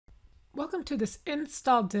Welcome to this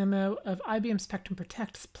install demo of IBM Spectrum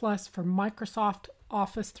Protect Plus for Microsoft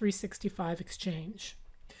Office 365 Exchange.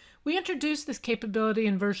 We introduced this capability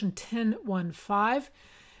in version 10.1.5,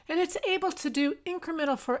 and it's able to do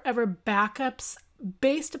incremental forever backups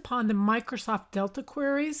based upon the Microsoft Delta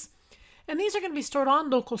queries. And these are going to be stored on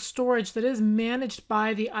local storage that is managed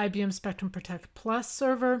by the IBM Spectrum Protect Plus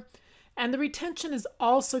server. And the retention is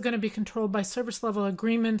also going to be controlled by service level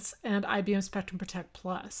agreements and IBM Spectrum Protect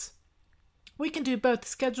Plus. We can do both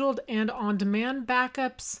scheduled and on-demand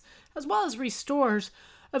backups, as well as restores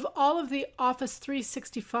of all of the Office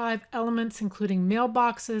 365 elements, including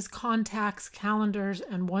mailboxes, contacts, calendars,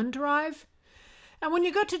 and OneDrive. And when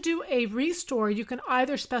you go to do a restore, you can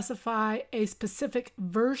either specify a specific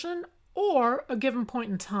version or a given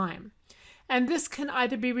point in time. And this can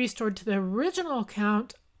either be restored to the original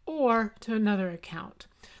account or to another account.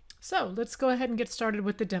 So let's go ahead and get started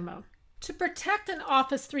with the demo. To protect an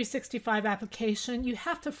Office 365 application, you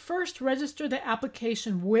have to first register the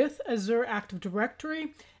application with Azure Active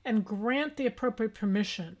Directory and grant the appropriate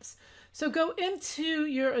permissions. So go into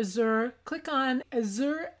your Azure, click on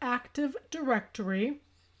Azure Active Directory.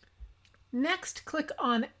 Next, click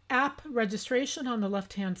on App Registration on the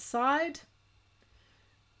left-hand side.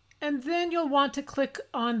 And then you'll want to click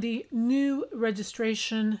on the New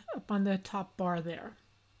Registration up on the top bar there.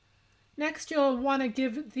 Next, you'll want to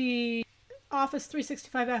give the Office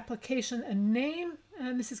 365 application a name,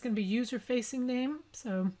 and this is going to be user-facing name,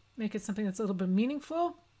 so make it something that's a little bit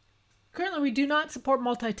meaningful. Currently, we do not support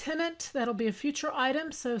multi-tenant. That'll be a future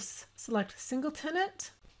item, so select single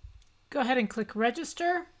tenant. Go ahead and click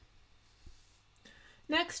Register.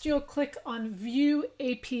 Next, you'll click on View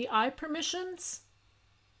API Permissions,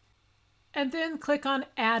 and then click on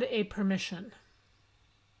Add a Permission.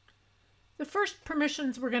 The first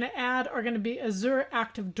permissions we're going to add are going to be Azure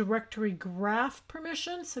Active Directory Graph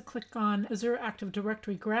permissions. So click on Azure Active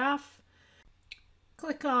Directory Graph.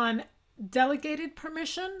 Click on Delegated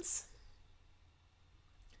Permissions.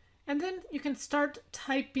 And then you can start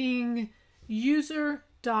typing user.read,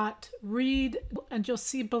 and you'll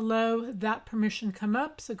see below that permission come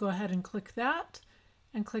up. So go ahead and click that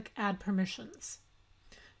and click Add Permissions.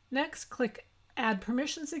 Next, click Add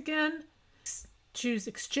Permissions again. Choose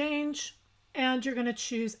Exchange. And you're going to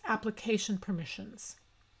choose application permissions.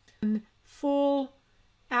 And full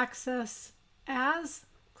access as,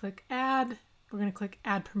 click add. We're going to click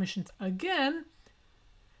add permissions again.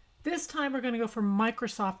 This time we're going to go for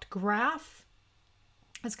Microsoft Graph.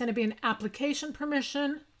 It's going to be an application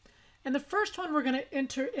permission. And the first one we're going to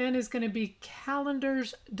enter in is going to be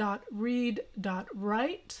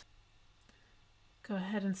calendars.read.write. Go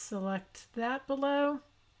ahead and select that below.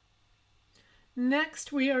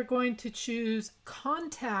 Next, we are going to choose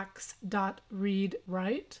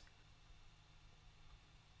contacts.read.write.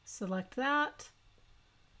 Select that.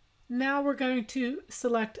 Now we're going to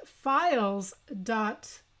select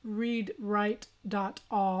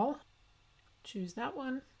files.read.write.all. Choose that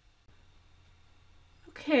one.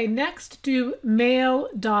 Okay, next do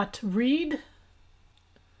mail.read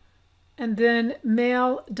and then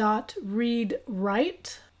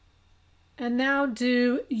mail.read.write. And now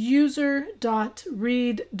do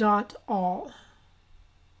user.read.all.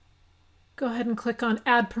 Go ahead and click on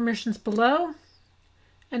Add Permissions below.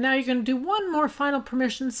 And now you're going to do one more final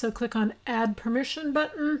permission, so click on Add Permission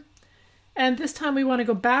button. And this time we want to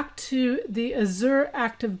go back to the Azure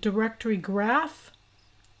Active Directory Graph.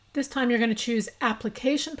 This time you're going to choose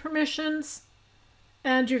Application Permissions,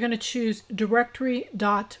 and you're going to choose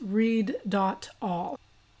directory.read.all.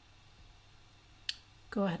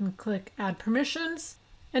 Go ahead and click Add Permissions.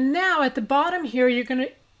 And now at the bottom here, you're going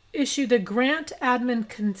to issue the grant admin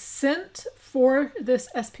consent for this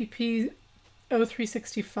SPP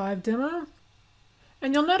O365 demo.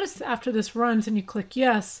 And you'll notice after this runs and you click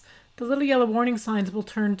yes, the little yellow warning signs will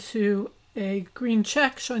turn to a green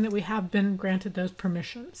check showing that we have been granted those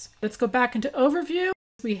permissions. Let's go back into Overview.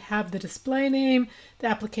 We have the display name, the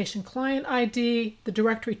application client ID, the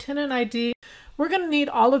directory tenant ID. We're going to need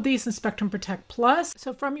all of these in Spectrum Protect Plus.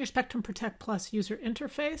 So from your Spectrum Protect Plus user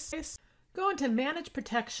interface, go into Manage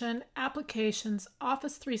Protection, Applications,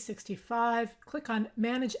 Office 365, click on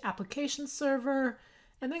Manage Application Server,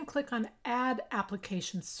 and then click on Add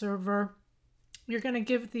Application Server. You're going to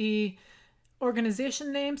give the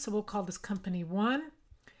organization name, so we'll call this Company 1.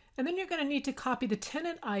 And then you're going to need to copy the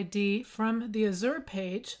tenant ID from the Azure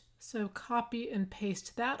page. So copy and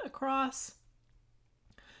paste that across.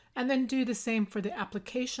 And then do the same for the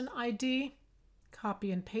application ID.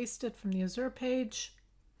 Copy and paste it from the Azure page.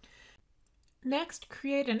 Next,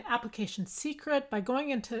 create an application secret by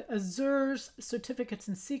going into Azure's Certificates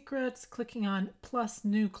and Secrets, clicking on plus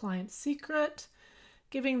new client secret,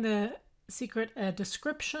 giving the secret a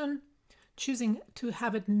description, choosing to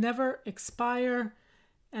have it never expire,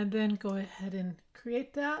 and then go ahead and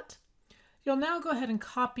create that. You'll now go ahead and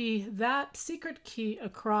copy that secret key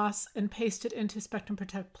across and paste it into Spectrum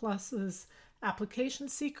Protect Plus's application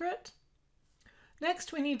secret.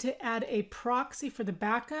 Next, we need to add a proxy for the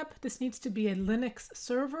backup. This needs to be a Linux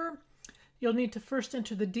server. You'll need to first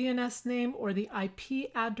enter the DNS name or the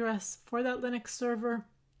IP address for that Linux server.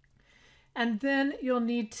 And then you'll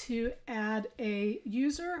need to add a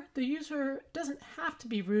user. The user doesn't have to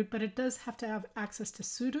be root, but it does have to have access to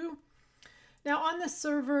sudo. Now on this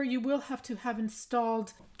server, you will have to have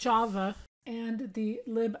installed Java and the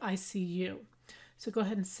libicu. So go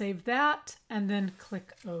ahead and save that and then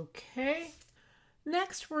click OK.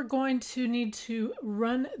 Next, we're going to need to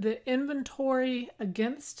run the inventory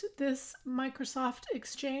against this Microsoft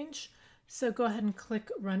Exchange. So go ahead and click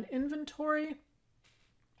Run Inventory.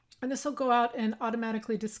 And this will go out and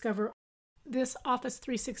automatically discover this Office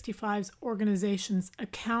 365's organization's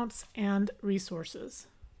accounts and resources.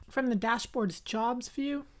 From the dashboard's jobs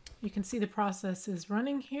view, you can see the process is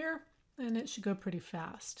running here, and it should go pretty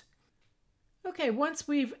fast. Okay, once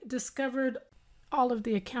we've discovered all of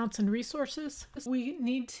the accounts and resources, we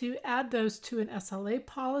need to add those to an SLA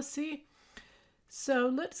policy.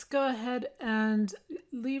 So let's go ahead and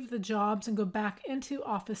leave the jobs and go back into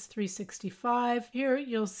Office 365. Here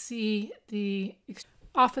you'll see the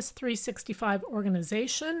Office 365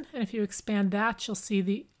 organization, and if you expand that, you'll see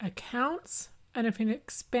the accounts. And if you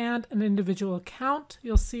expand an individual account,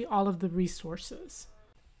 you'll see all of the resources.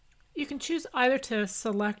 You can choose either to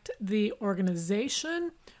select the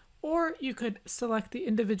organization, or you could select the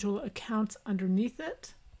individual accounts underneath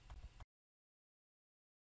it.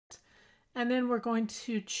 And then we're going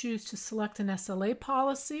to choose to select an SLA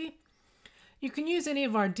policy. You can use any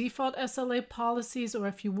of our default SLA policies, or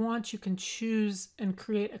if you want, you can choose and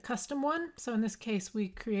create a custom one. So in this case, we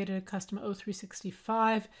created a custom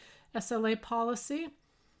O365 SLA policy.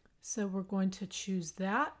 So we're going to choose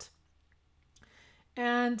that.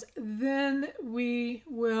 And then we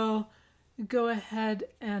will go ahead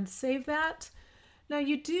and save that. Now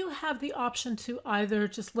you do have the option to either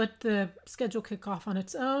just let the schedule kick off on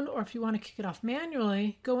its own, or if you want to kick it off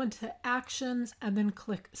manually, go into Actions and then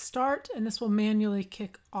click Start, and this will manually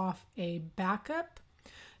kick off a backup.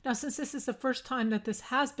 Now since this is the first time that this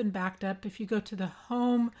has been backed up, if you go to the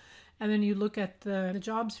Home and then you look at the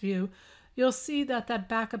Jobs view, you'll see that that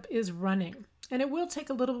backup is running. And it will take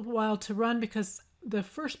a little while to run because the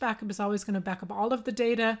first backup is always going to back up all of the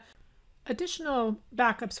data. Additional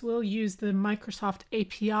backups will use the Microsoft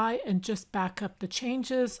API and just back up the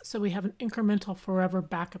changes, so we have an incremental forever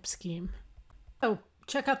backup scheme. So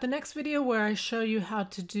check out the next video where I show you how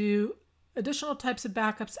to do additional types of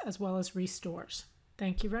backups as well as restores.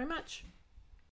 Thank you very much.